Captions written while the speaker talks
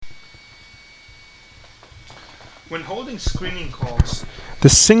When holding screening calls, the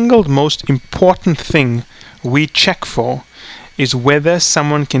single most important thing we check for is whether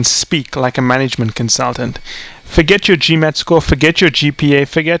someone can speak like a management consultant. Forget your GMAT score, forget your GPA,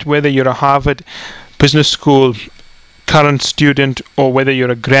 forget whether you're a Harvard Business School current student or whether you're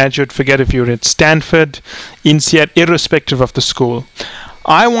a graduate, forget if you're at Stanford, INSEAD, irrespective of the school.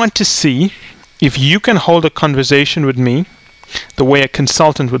 I want to see if you can hold a conversation with me the way a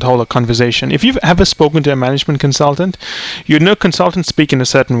consultant would hold a conversation. If you've ever spoken to a management consultant, you know consultants speak in a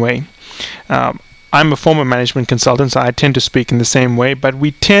certain way. I'm a former management consultant, so I tend to speak in the same way, but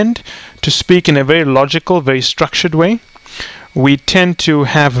we tend to speak in a very logical, very structured way. We tend to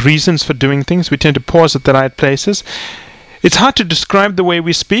have reasons for doing things. We tend to pause at the right places. It's hard to describe the way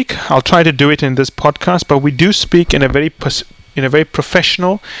we speak. I'll try to do it in this podcast, but we do speak in a very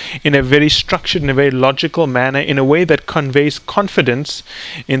professional, in a very structured, in a very logical manner, in a way that conveys confidence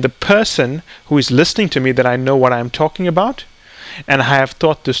in the person who is listening to me that I know what I'm talking about, and I have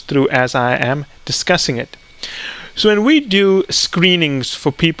thought this through as I am discussing it. So when we do screenings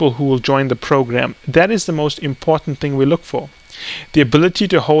for people who will join the program, that is the most important thing we look for. The ability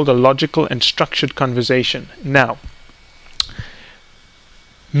to hold a logical and structured conversation. Now,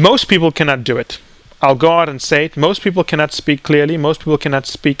 most people cannot do it. I'll go out and say it. Most people cannot speak clearly. Most people cannot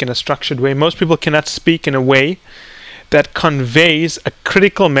speak in a structured way. Most people cannot speak in a way that conveys a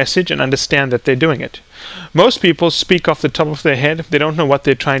critical message and understand that they're doing it. Most people speak off the top of their head. They don't know what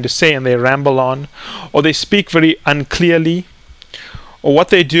they're trying to say and they ramble on, or they speak very unclearly, or what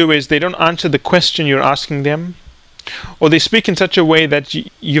they do is they don't answer the question you're asking them, or they speak in such a way that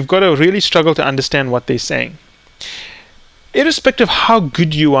you've got to really struggle to understand what they're saying. Irrespective of how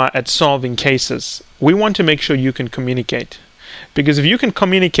good you are at solving cases, we want to make sure you can communicate. Because if you can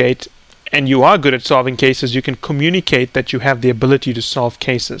communicate and you are good at solving cases, you can communicate that you have the ability to solve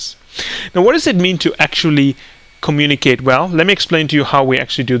cases. Now, what does it mean to actually communicate well? Let me explain to you how we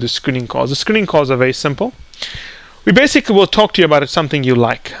actually do the screening calls. The screening calls are very simple. We basically will talk to you about something you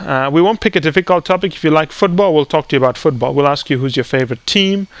like. We won't pick a difficult topic. If you like football, we'll talk to you about football. We'll ask you who's your favorite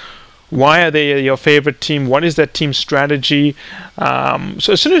team. Why are they your favorite team? What is that team's strategy?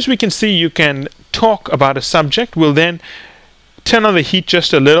 So as soon as we can see you can talk about a subject, we'll then turn on the heat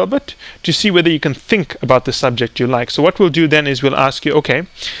just a little bit to see whether you can think about the subject you like. So what we'll do then is we'll ask you, okay,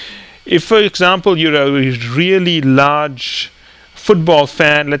 if for example you're a really large football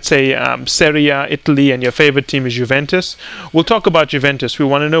fan, let's say Serie A, Italy, and your favorite team is Juventus, we'll talk about Juventus. We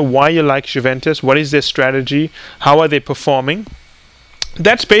want to know why you like Juventus, what is their strategy, how are they performing.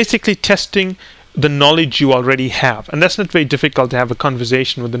 That's basically testing the knowledge you already have. And that's not very difficult to have a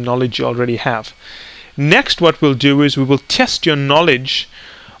conversation with the knowledge you already have. Next, what we'll do is we will test your knowledge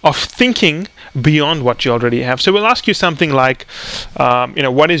of thinking beyond what you already have. So we'll ask you something like,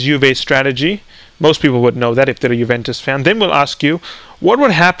 what is Juve's strategy? Most people would know that if they're a Juventus fan. Then we'll ask you, what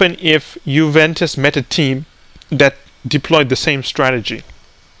would happen if Juventus met a team that deployed the same strategy?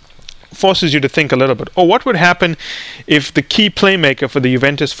 Forces you to think a little bit. Or what would happen if the key playmaker for the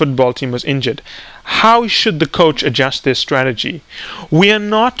Juventus football team was injured? How should the coach adjust their strategy? We are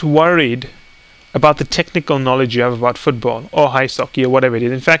not worried about the technical knowledge you have about football or ice hockey or whatever it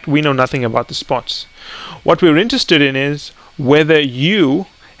is. In fact, we know nothing about the sports. What we're interested in is whether you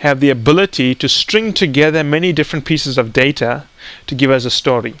have the ability to string together many different pieces of data to give us a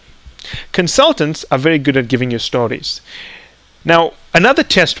story. Consultants are very good at giving you stories. Now, another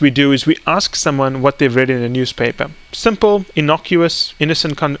test we do is we ask someone what they've read in a newspaper. Simple, innocuous,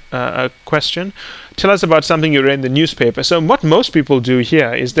 innocent question. Tell us about something you read in the newspaper. So what most people do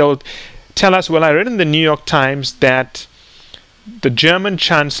here is they'll tell us, well, I read in the New York Times that the German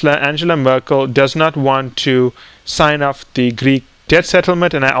Chancellor, Angela Merkel, does not want to sign off the Greek debt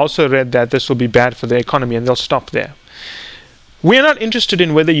settlement, and I also read that this will be bad for the economy, and they'll stop there. We are not interested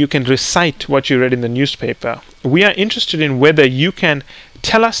in whether you can recite what you read in the newspaper. We are interested in whether you can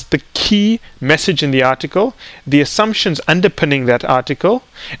tell us the key message in the article, the assumptions underpinning that article,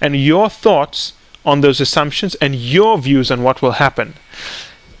 and your thoughts on those assumptions and your views on what will happen.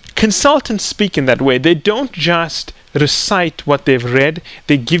 Consultants speak in that way. They don't just recite what they've read.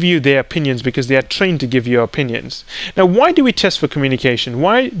 They give you their opinions because they are trained to give you opinions. Now, why do we test for communication?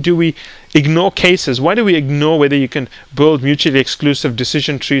 Why do we ignore cases? Why do we ignore whether you can build mutually exclusive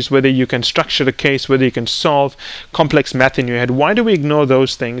decision trees, whether you can structure a case, whether you can solve complex math in your head? Why do we ignore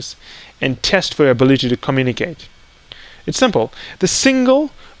those things and test for your ability to communicate? It's simple. The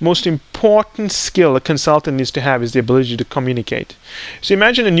single most important skill a consultant needs to have is the ability to communicate. So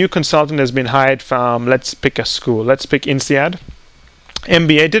imagine a new consultant has been hired from, let's pick a school, let's pick INSEAD.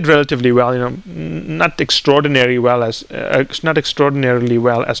 MBA did relatively well, not extraordinarily well as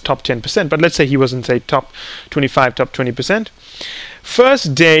top 10%, but let's say he was in, say, top 25, top 20%.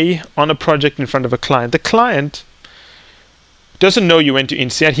 First day on a project in front of a client, the client doesn't know you went to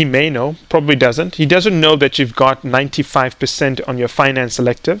INSEAD. He may know, probably doesn't. He doesn't know that you've got 95% on your finance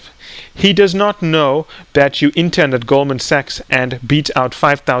elective. He does not know that you interned at Goldman Sachs and beat out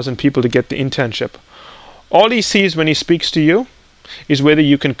 5,000 people to get the internship. All he sees when he speaks to you is whether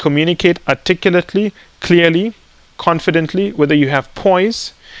you can communicate articulately, clearly, confidently, whether you have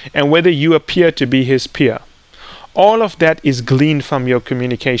poise, and whether you appear to be his peer. All of that is gleaned from your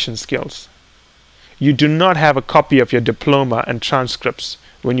communication skills. You do not have a copy of your diploma and transcripts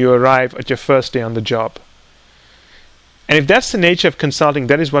when you arrive at your first day on the job. And if that's the nature of consulting,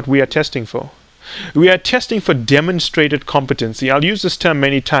 that is what we are testing for. We are testing for demonstrated competency. I'll use this term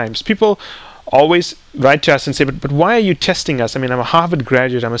many times. People always write to us and say, but why are you testing us? I mean, I'm a Harvard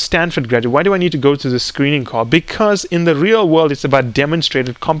graduate, I'm a Stanford graduate. Why do I need to go to the screening call? Because in the real world, it's about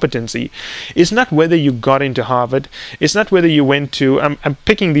demonstrated competency. It's not whether you got into Harvard. It's not whether you went to, I'm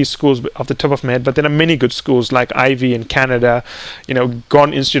picking these schools off the top of my head, but there are many good schools like Ivy in Canada,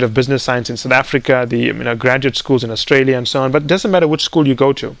 Gordon Institute of Business Science in South Africa, the graduate schools in Australia and so on. But it doesn't matter which school you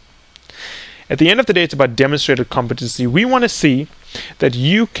go to. At the end of the day, it's about demonstrated competency. We want to see that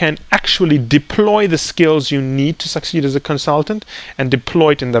you can actually deploy the skills you need to succeed as a consultant and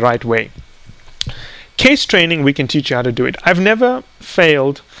deploy it in the right way. Case training, we can teach you how to do it. I've never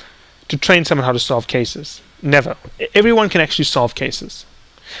failed to train someone how to solve cases. Never. Everyone can actually solve cases.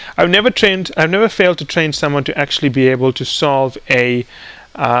 I've never failed to train someone to actually be able to solve a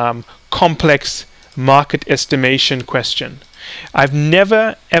complex market estimation question. I've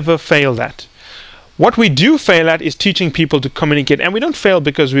never, ever failed that. What we do fail at is teaching people to communicate, and we don't fail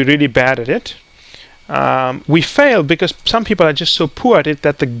because we're really bad at it. We fail because some people are just so poor at it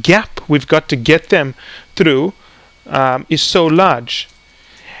that the gap we've got to get them through is so large.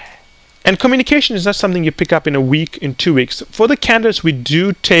 And communication is not something you pick up in a week, in 2 weeks. For the candidates we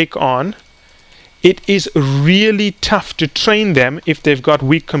do take on, it is really tough to train them if they've got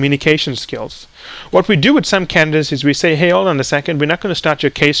weak communication skills. What we do with some candidates is we say, hey, hold on a second, we're not going to start your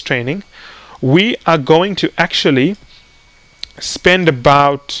case training. We are going to actually spend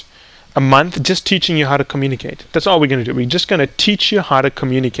about a month just teaching you how to communicate. That's all we're going to do. We're just going to teach you how to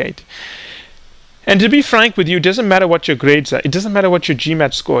communicate. And to be frank with you, it doesn't matter what your grades are. It doesn't matter what your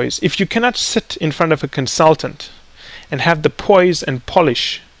GMAT score is. If you cannot sit in front of a consultant and have the poise and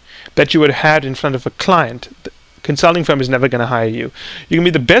polish that you would have had in front of a client, the consulting firm is never going to hire you. You can be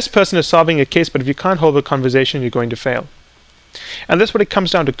the best person at solving a case, but if you can't hold a conversation, you're going to fail. And that's what it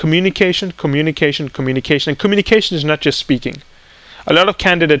comes down to: communication, communication, communication. And communication is not just speaking. A lot of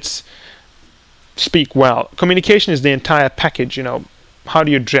candidates speak well. Communication is the entire package. How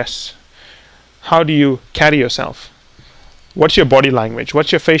do you dress? How do you carry yourself? What's your body language?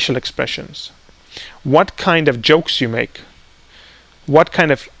 What's your facial expressions? What kind of jokes you make? What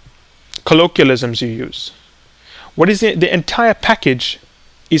kind of colloquialisms you use? What is the entire package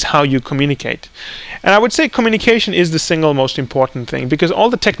is how you communicate. And I would say communication is the single most important thing, because all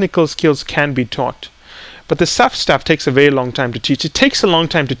the technical skills can be taught. But the soft stuff takes a very long time to teach. It takes a long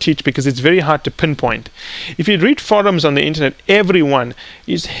time to teach because it's very hard to pinpoint. If you read forums on the internet, everyone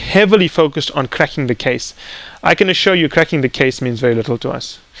is heavily focused on cracking the case. I can assure you cracking the case means very little to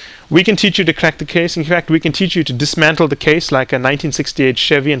us. We can teach you to crack the case. In fact, we can teach you to dismantle the case like a 1968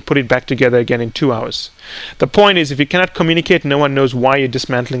 Chevy and put it back together again in 2 hours. The point is, if you cannot communicate, no one knows why you're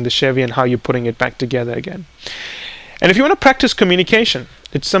dismantling the Chevy and how you're putting it back together again. And if you want to practice communication,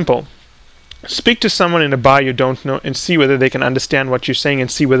 it's simple. Speak to someone in a bar you don't know and see whether they can understand what you're saying and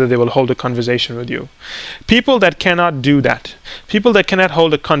see whether they will hold a conversation with you. People that cannot do that, people that cannot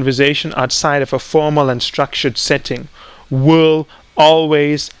hold a conversation outside of a formal and structured setting, will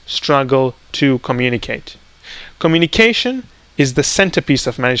always struggle to communicate. Communication is the centerpiece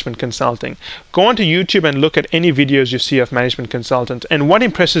of management consulting. Go onto YouTube and look at any videos you see of management consultants, and what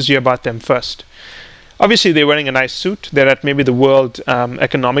impresses you about them first? Obviously, they're wearing a nice suit. They're at maybe the World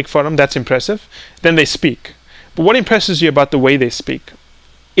Economic Forum. That's impressive. Then they speak. But what impresses you about the way they speak?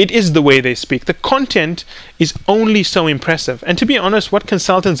 It is the way they speak. The content is only so impressive. And to be honest, what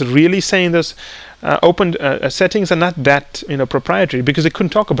consultants really say in those open settings are not that proprietary, because they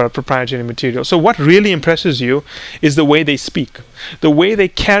couldn't talk about proprietary material. So what really impresses you is the way they speak, the way they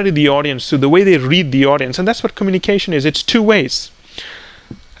carry the audience through, the way they read the audience. And that's what communication is. It's two ways.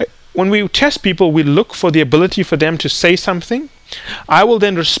 When we test people, we look for the ability for them to say something. I will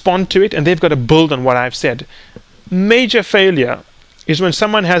then respond to it, and they've got to build on what I've said. Major failure is when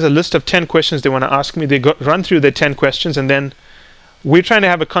someone has a list of 10 questions they want to ask me. They run through their 10 questions, and then We're trying to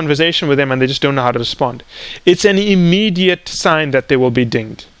have a conversation with them and they just don't know how to respond. It's an immediate sign that they will be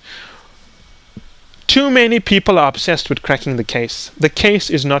dinged. Too many people are obsessed with cracking the case. The case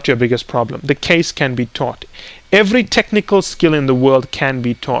is not your biggest problem. The case can be taught. Every technical skill in the world can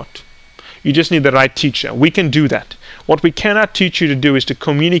be taught. You just need the right teacher. We can do that. What we cannot teach you to do is to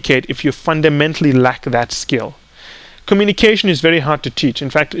communicate if you fundamentally lack that skill. Communication is very hard to teach. In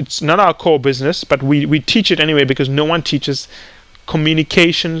fact, it's not our core business, but we teach it anyway because no one teaches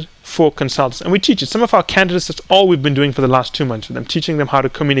communication for consultants. And we teach it. Some of our candidates, that's all we've been doing for the last 2 months with them, teaching them how to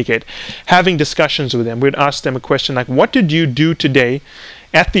communicate, having discussions with them. We'd ask them a question like, what did you do today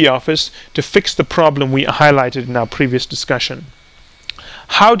at the office to fix the problem we highlighted in our previous discussion?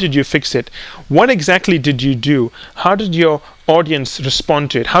 How did you fix it? What exactly did you do? How did your audience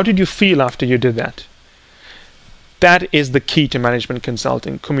respond to it? How did you feel after you did that? That is the key to management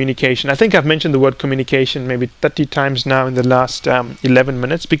consulting, communication. I think I've mentioned the word communication maybe 30 times now in the last 11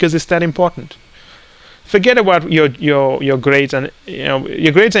 minutes because it's that important. Forget about your grades, and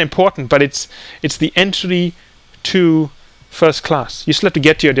your grades are important, but it's the entry to first class. You still have to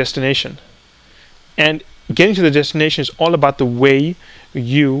get to your destination, and getting to the destination is all about the way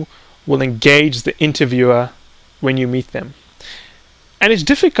you will engage the interviewer when you meet them. And it's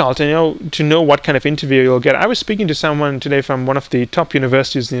difficult, to know what kind of interview you'll get. I was speaking to someone today from one of the top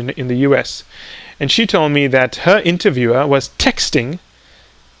universities in the US, and she told me that her interviewer was texting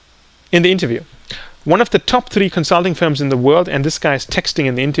in the interview. One of the top 3 consulting firms in the world, and this guy is texting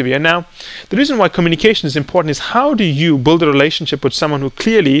in the interview. And now, the reason why communication is important is how do you build a relationship with someone who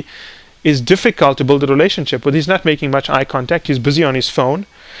clearly is difficult to build a relationship with? He's not making much eye contact. He's busy on his phone.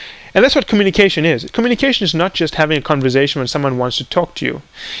 And that's what communication is. Communication is not just having a conversation when someone wants to talk to you.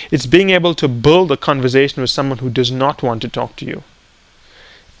 It's being able to build a conversation with someone who does not want to talk to you.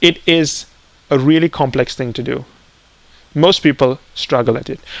 It is a really complex thing to do. Most people struggle at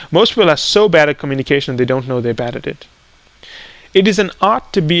it. Most people are so bad at communication they don't know they're bad at it. It is an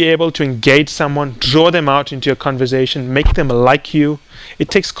art to be able to engage someone, draw them out into a conversation, make them like you. It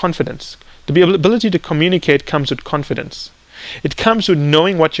takes confidence. The ability to communicate comes with confidence. It comes with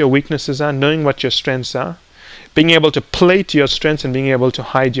knowing what your weaknesses are, knowing what your strengths are, being able to play to your strengths and being able to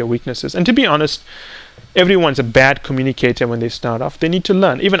hide your weaknesses. And to be honest, everyone's a bad communicator when they start off. They need to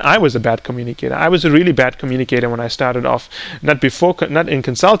learn. Even I was a bad communicator. I was a really bad communicator when I started off, not in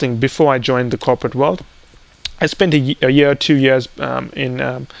consulting, before I joined the corporate world. I spent a year, 2 years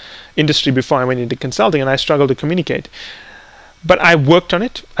in industry before I went into consulting, and I struggled to communicate. But I worked on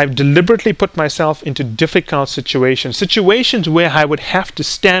it. I've deliberately put myself into difficult situations where I would have to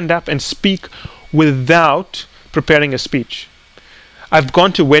stand up and speak without preparing a speech. I've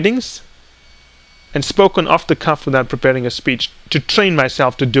gone to weddings and spoken off the cuff without preparing a speech to train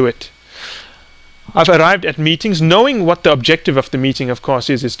myself to do it. I've arrived at meetings knowing what the objective of the meeting, of course,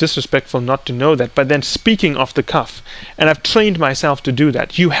 is. It's disrespectful not to know that, but then speaking off the cuff. And I've trained myself to do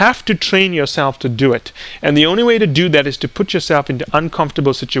that. You have to train yourself to do it. And the only way to do that is to put yourself into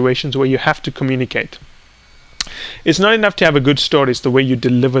uncomfortable situations where you have to communicate. It's not enough to have a good story, it's the way you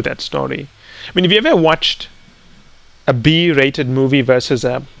deliver that story. I mean, have you ever watched a B-rated movie versus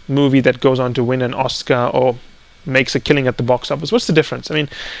a movie that goes on to win an Oscar or makes a killing at the box office? What's the difference? I mean,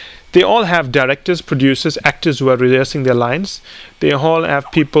 they all have directors, producers, actors who are rehearsing their lines. They all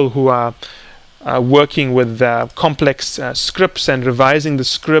have people who are working with complex scripts and revising the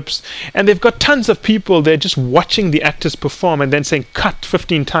scripts. And they've got tons of people. They're just watching the actors perform and then saying cut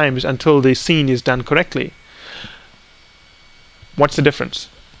 15 times until the scene is done correctly. What's the difference?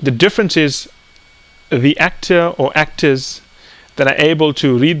 The difference is the actor or actors that are able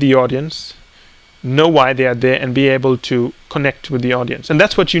to read the audience, know why they are there, and be able to connect with the audience. And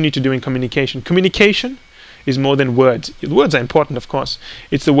that's what you need to do in communication. Communication is more than words. Words are important, of course.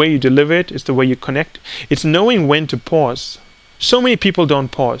 It's the way you deliver it. It's the way you connect. It's knowing when to pause. So many people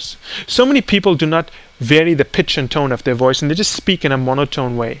don't pause. So many people do not vary the pitch and tone of their voice, and they just speak in a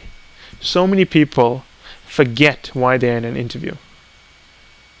monotone way. So many people forget why they're in an interview.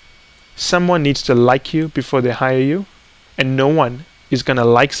 Someone needs to like you before they hire you, and no one is going to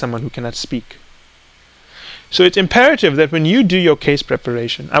like someone who cannot speak. So it's imperative that when you do your case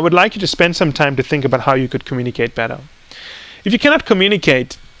preparation, I would like you to spend some time to think about how you could communicate better. If you cannot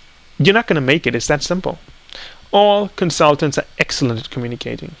communicate, you're not going to make it. It's that simple. All consultants are excellent at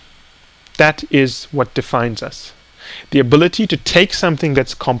communicating. That is what defines us. The ability to take something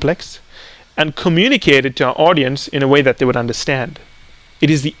that's complex and communicate it to our audience in a way that they would understand. It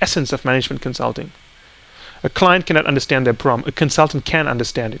is the essence of management consulting. A client cannot understand their problem. A consultant can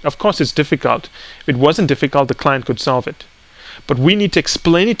understand it. Of course, it's difficult. If it wasn't difficult, the client could solve it. But we need to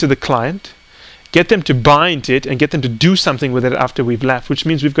explain it to the client get them to buy into it and get them to do something with it after we've left, which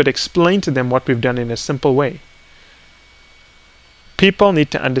means we've got to explain to them what we've done in a simple way. People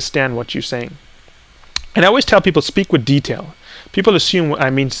need to understand what you're saying. And I always tell people, speak with detail. People assume I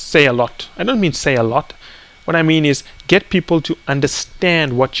mean say a lot. I don't mean say a lot. What I mean is get people to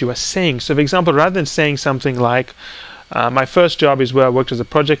understand what you are saying. So, for example, rather than saying something like, my first job is where I worked as a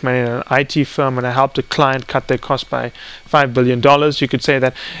project manager in an IT firm and I helped a client cut their cost by $5 billion. You could say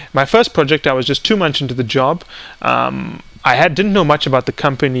that my first project, I was just 2 months into the job. I didn't know much about the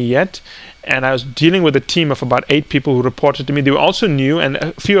company yet, and I was dealing with a team of about 8 people who reported to me. They were also new, and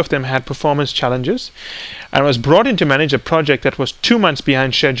a few of them had performance challenges. And I was brought in to manage a project that was 2 months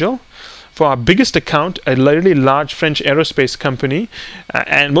behind schedule for our biggest account, a really large French aerospace company.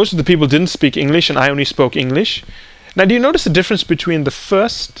 And most of the people didn't speak English, and I only spoke English. Now, do you notice the difference between the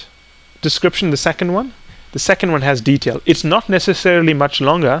first description and the second one? The second one has detail. It's not necessarily much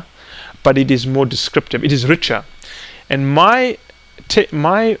longer, but it is more descriptive. It is richer. And my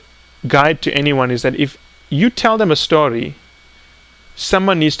guide to anyone is that if you tell them a story,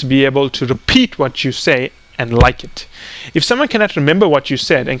 someone needs to be able to repeat what you say and like it. If someone cannot remember what you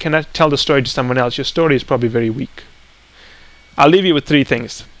said and cannot tell the story to someone else, your story is probably very weak. I'll leave you with 3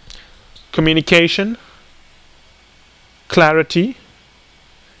 things: communication, clarity,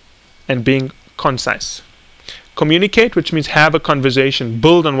 and being concise. Communicate, which means have a conversation,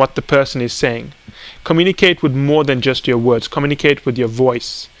 build on what the person is saying. Communicate with more than just your words. Communicate with your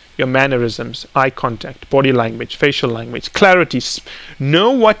voice, your mannerisms, eye contact, body language, facial language. Clarity. Know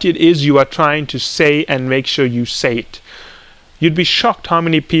what it is you are trying to say and make sure you say it. You'd be shocked how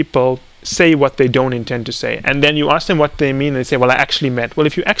many people say what they don't intend to say. And then you ask them what they mean and they say, well, I actually meant. Well,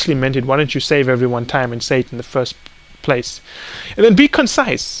 if you actually meant it, why don't you save everyone time and say it in the first place? And then be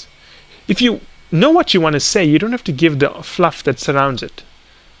concise. If you know what you want to say, you don't have to give the fluff that surrounds it.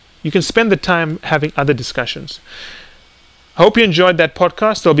 You can spend the time having other discussions. I hope you enjoyed that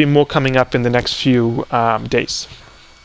podcast. There'll be more coming up in the next few days.